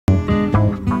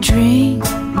Drink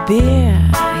beer,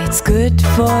 it's good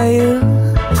for you.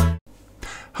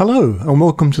 Hello and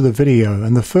welcome to the video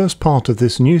and the first part of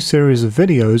this new series of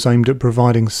videos aimed at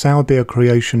providing sour beer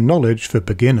creation knowledge for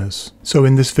beginners. So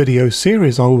in this video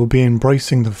series I will be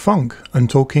embracing the funk and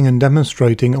talking and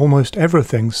demonstrating almost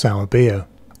everything sour beer.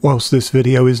 Whilst this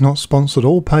video is not sponsored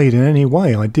or paid in any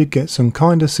way, I did get some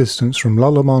kind assistance from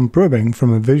Lallemand Brewing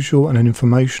from a visual and an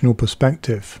informational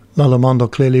perspective. Lallemand are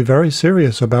clearly very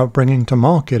serious about bringing to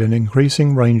market an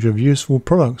increasing range of useful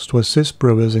products to assist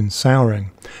brewers in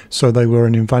souring, so they were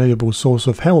an invaluable source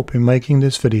of help in making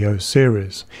this video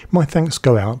series. My thanks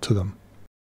go out to them.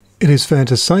 It is fair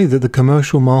to say that the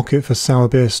commercial market for sour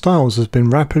beer styles has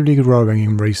been rapidly growing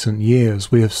in recent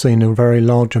years. We have seen a very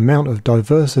large amount of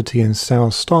diversity in sour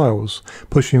styles,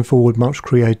 pushing forward much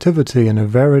creativity and a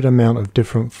varied amount of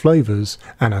different flavours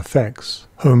and effects.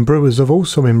 Home brewers have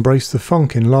also embraced the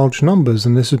funk in large numbers,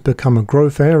 and this has become a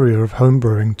growth area of home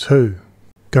brewing too.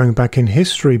 Going back in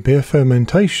history, beer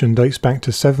fermentation dates back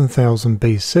to 7000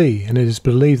 BC, and it is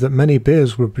believed that many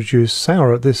beers were produced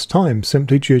sour at this time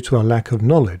simply due to a lack of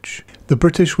knowledge. The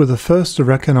British were the first to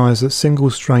recognise that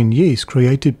single-strain yeast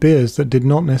created beers that did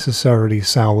not necessarily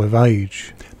sour with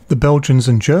age. The Belgians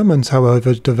and Germans,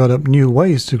 however, developed new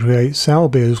ways to create sour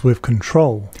beers with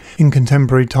control. In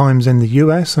contemporary times in the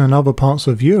US and in other parts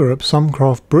of Europe, some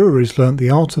craft breweries learnt the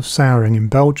art of souring in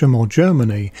Belgium or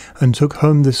Germany and took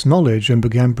home this knowledge and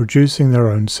began producing their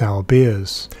own sour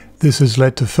beers. This has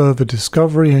led to further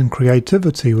discovery and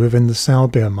creativity within the sour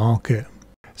beer market.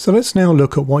 So let's now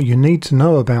look at what you need to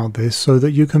know about this so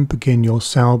that you can begin your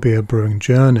sour beer brewing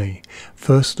journey.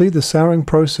 Firstly, the souring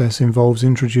process involves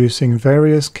introducing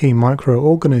various key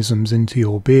microorganisms into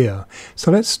your beer, so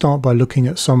let's start by looking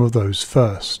at some of those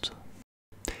first.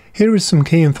 Here is some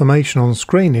key information on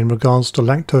screen in regards to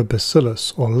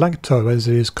lactobacillus, or lacto as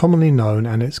it is commonly known,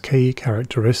 and its key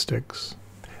characteristics.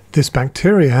 This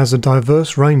bacteria has a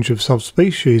diverse range of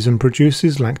subspecies and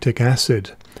produces lactic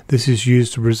acid. This is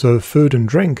used to preserve food and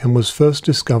drink and was first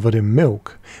discovered in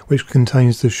milk, which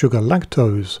contains the sugar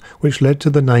lactose, which led to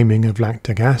the naming of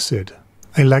lactic acid.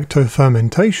 A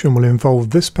lactofermentation will involve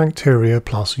this bacteria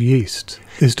plus yeast.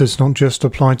 This does not just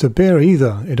apply to beer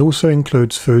either, it also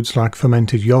includes foods like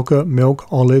fermented yogurt, milk,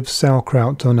 olives,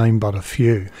 sauerkraut, to name but a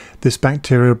few. This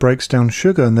bacteria breaks down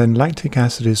sugar and then lactic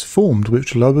acid is formed,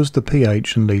 which lowers the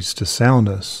pH and leads to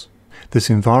sourness. This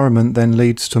environment then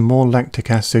leads to more lactic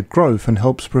acid growth and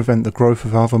helps prevent the growth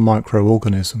of other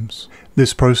microorganisms.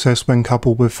 This process, when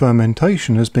coupled with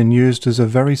fermentation, has been used as a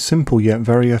very simple yet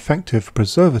very effective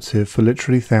preservative for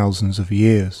literally thousands of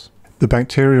years. The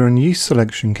bacteria and yeast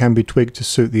selection can be tweaked to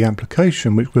suit the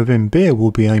application, which within beer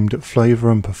will be aimed at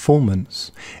flavour and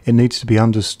performance. It needs to be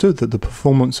understood that the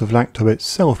performance of lacto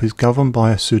itself is governed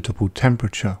by a suitable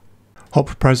temperature.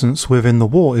 Hop presence within the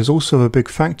wort is also a big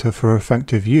factor for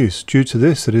effective use. Due to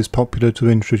this, it is popular to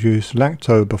introduce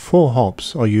lacto before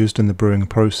hops are used in the brewing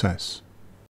process.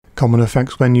 Common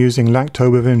effects when using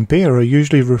lacto within beer are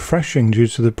usually refreshing due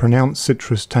to the pronounced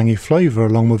citrus tangy flavour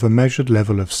along with a measured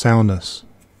level of sourness.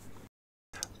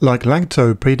 Like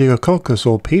lacto, pediococcus,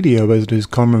 or pedio as it is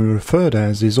commonly referred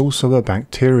as, is also a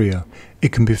bacteria.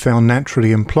 It can be found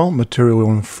naturally in plant material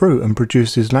and fruit and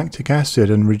produces lactic acid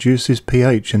and reduces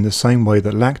pH in the same way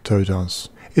that lacto does.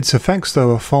 Its effects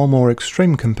though are far more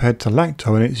extreme compared to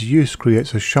lacto, and its use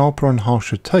creates a sharper and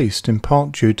harsher taste, in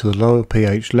part due to the lower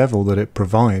pH level that it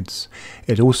provides.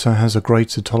 It also has a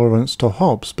greater tolerance to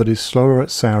hops but is slower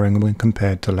at souring when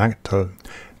compared to lacto.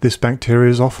 This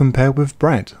bacteria is often paired with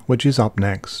Brett, which is up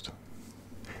next.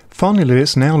 Finally,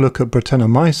 let's now look at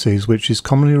Brettanomyces, which is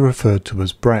commonly referred to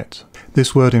as Brett.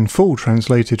 This word in full,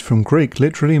 translated from Greek,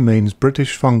 literally means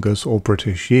British fungus or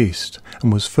British yeast,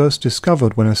 and was first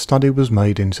discovered when a study was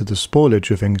made into the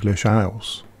spoilage of English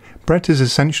ales. Brett is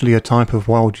essentially a type of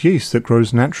wild yeast that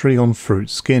grows naturally on fruit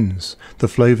skins. The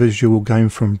flavours you will gain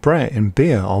from Brett in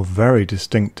beer are very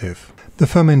distinctive. The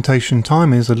fermentation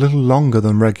time is a little longer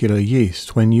than regular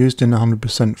yeast. When used in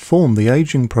 100% form, the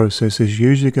aging process is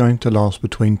usually going to last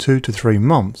between 2 to 3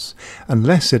 months,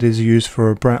 unless it is used for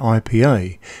a Brett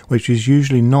IPA, which is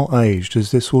usually not aged,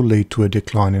 as this will lead to a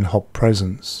decline in hop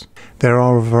presence. There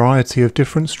are a variety of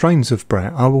different strains of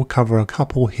Brett. I will cover a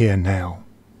couple here now.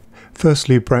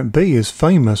 Firstly, Brett B is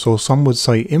famous, or some would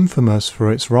say infamous,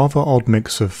 for its rather odd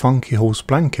mix of funky horse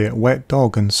blanket, wet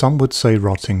dog, and some would say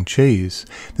rotting cheese.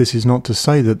 This is not to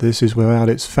say that this is without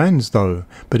its fans though,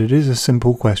 but it is a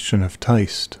simple question of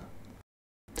taste.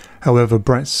 However,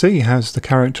 Brett C has the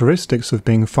characteristics of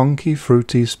being funky,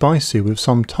 fruity, spicy with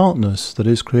some tartness that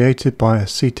is created by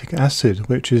acetic acid,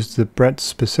 which is the Brett's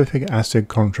specific acid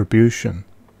contribution.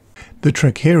 The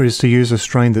trick here is to use a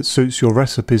strain that suits your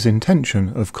recipe's intention,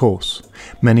 of course.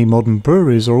 Many modern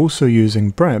breweries are also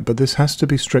using Brett, but this has to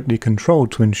be strictly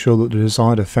controlled to ensure that the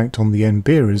desired effect on the end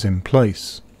beer is in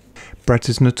place. Brett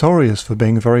is notorious for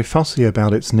being very fussy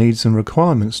about its needs and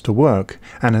requirements to work,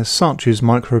 and as such is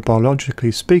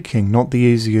microbiologically speaking not the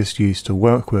easiest yeast to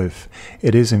work with.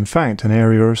 It is in fact an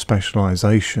area of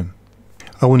specialization.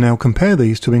 I will now compare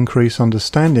these to increase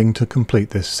understanding to complete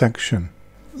this section.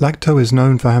 Lacto is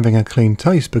known for having a clean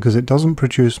taste because it doesn't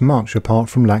produce much apart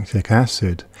from lactic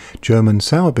acid. German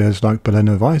sour beers like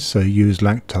Berliner Weisse use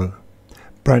lacto.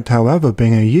 Brett, however,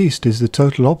 being a yeast, is the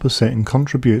total opposite and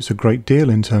contributes a great deal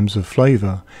in terms of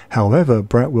flavour. However,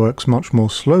 Brett works much more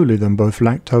slowly than both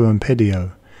lacto and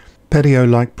pedio. Pedio,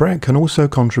 like Brett, can also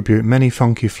contribute many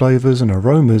funky flavours and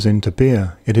aromas into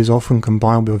beer. It is often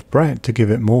combined with Brett to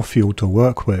give it more fuel to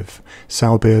work with.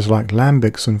 Sour beers like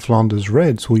Lambics and Flanders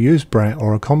Reds will use Brett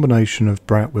or a combination of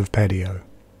Brett with pedio.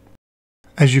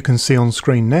 As you can see on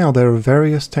screen now, there are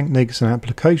various techniques and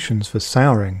applications for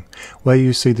souring. Where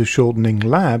you see the shortening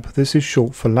lab, this is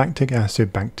short for lactic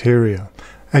acid bacteria.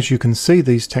 As you can see,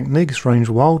 these techniques range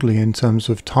wildly in terms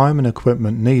of time and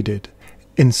equipment needed.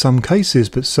 In some cases,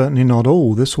 but certainly not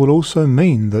all, this will also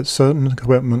mean that certain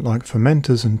equipment like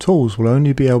fermenters and tools will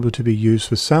only be able to be used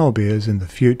for sour beers in the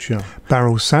future.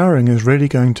 Barrel souring is really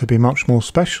going to be much more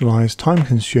specialised,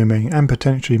 time-consuming and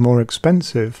potentially more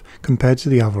expensive compared to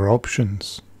the other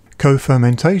options.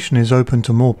 Co-fermentation is open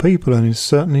to more people and is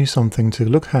certainly something to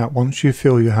look at once you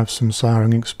feel you have some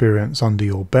souring experience under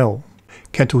your belt.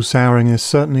 Kettle souring is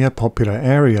certainly a popular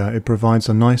area. It provides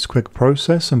a nice quick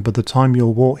process, and by the time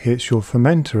your wort hits your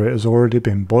fermenter it has already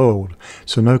been boiled,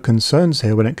 so no concerns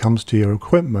here when it comes to your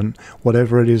equipment,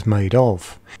 whatever it is made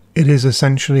of. It is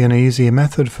essentially an easy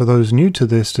method for those new to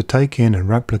this to take in and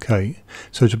replicate,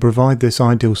 so to provide this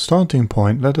ideal starting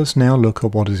point, let us now look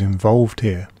at what is involved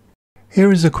here.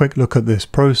 Here is a quick look at this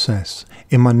process.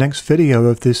 In my next video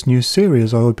of this new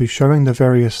series I will be showing the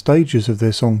various stages of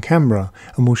this on camera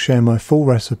and will share my full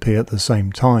recipe at the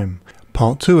same time.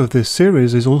 Part 2 of this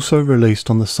series is also released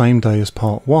on the same day as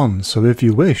Part 1, so if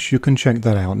you wish you can check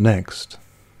that out next.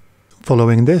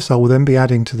 Following this I will then be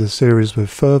adding to the series with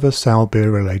further sour beer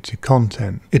related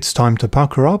content. It's time to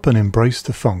pucker up and embrace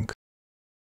the funk.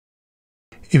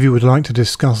 If you would like to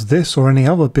discuss this or any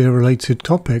other beer related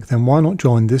topic, then why not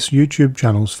join this YouTube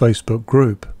channel's Facebook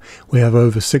group. We have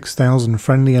over 6,000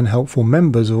 friendly and helpful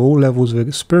members of all levels of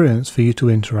experience for you to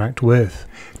interact with.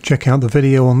 Check out the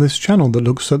video on this channel that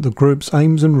looks at the group's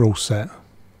aims and rule set.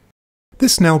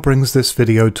 This now brings this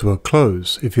video to a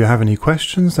close. If you have any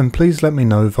questions then please let me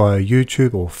know via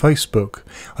YouTube or Facebook.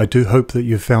 I do hope that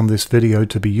you found this video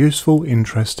to be useful,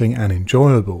 interesting and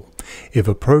enjoyable. If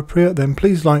appropriate then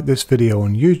please like this video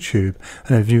on YouTube,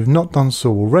 and if you've not done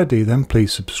so already then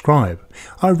please subscribe.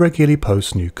 I regularly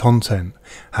post new content.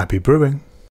 Happy brewing!